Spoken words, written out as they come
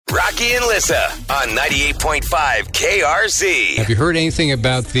Rocky and Lissa on 98.5 KRZ. Have you heard anything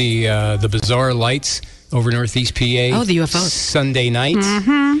about the bizarre lights over Northeast PA? Oh, the UFOs. Sunday night.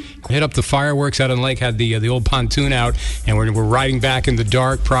 Hit up the fireworks out on the lake, had the old pontoon out, and we're riding back in the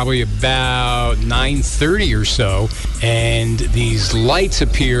dark, probably about 9:30 or so, and these lights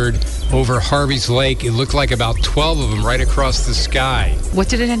appeared over Harvey's Lake. It looked like about 12 of them right across the sky. What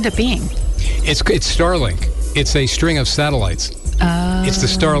did it end up being? It's Starlink. It's a string of satellites. It's the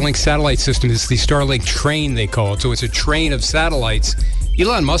Starlink satellite system. It's the Starlink train, they call it. So it's a train of satellites.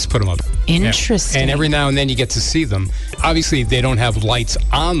 Elon Musk put them up. Interesting. Yeah. And every now and then you get to see them. Obviously, they don't have lights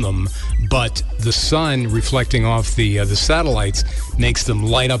on them, but the sun reflecting off the satellites makes them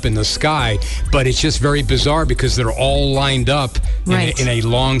light up in the sky. But it's just very bizarre because they're all lined up in a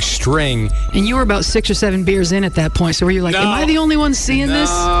long string. And you were about 6 or 7 beers in at that point, so were you like, am I the only one seeing this?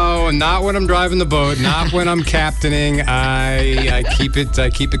 No, not when I'm driving the boat, not when I'm captaining. I keep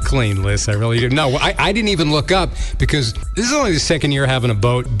it clean, Liz. I really do. No, I didn't even look up because this is only the second year having a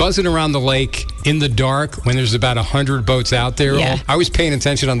boat, buzzing around the lake in the dark when there's about 100 boats out there. Yeah. I was paying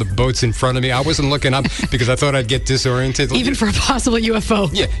attention on the boats in front of me. I wasn't looking up because I thought I'd get disoriented. Even for a possible UFO.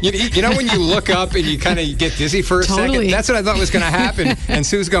 Yeah, you know when you look up and you kind of get dizzy for a second? That's what I thought was going to happen. And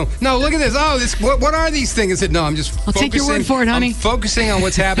Sue's going, no, look at this. Oh, what are these things? I said, no, I'm just I'll take your word for it, honey. I'm focusing on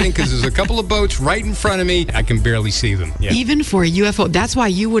what's happening because there's a couple of boats right in front of me. I can barely see them. Yeah. Even for a UFO, that's why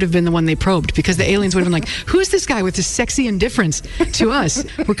you would have been the one they probed, because the aliens would have been like, who's this guy with this sexy indifference to us?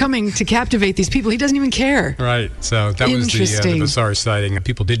 We're coming to captivate these people. He doesn't even care. Right. So that was the bizarre sighting.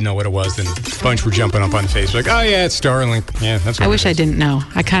 People didn't know what it was, and a bunch were jumping up on Facebook. Oh, yeah, it's Starlink. Yeah, that's what I wish I didn't know.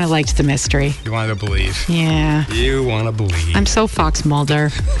 I kind of liked the mystery. You wanted to believe. Yeah. You want to believe. I'm so Fox Mulder.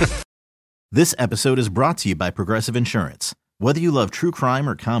 This episode is brought to you by Progressive Insurance. Whether you love true crime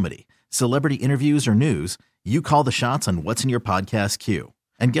or comedy, celebrity interviews or news, you call the shots on what's in your podcast queue.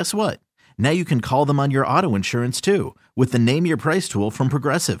 And guess what? Now you can call them on your auto insurance too with the Name Your Price tool from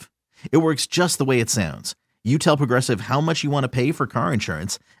Progressive. It works just the way it sounds. You tell Progressive how much you want to pay for car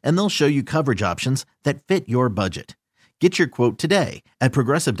insurance, and they'll show you coverage options that fit your budget. Get your quote today at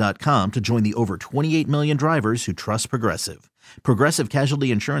Progressive.com to join the over 28 million drivers who trust Progressive. Progressive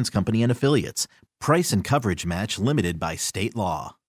Casualty Insurance Company and Affiliates. Price and coverage match limited by state law.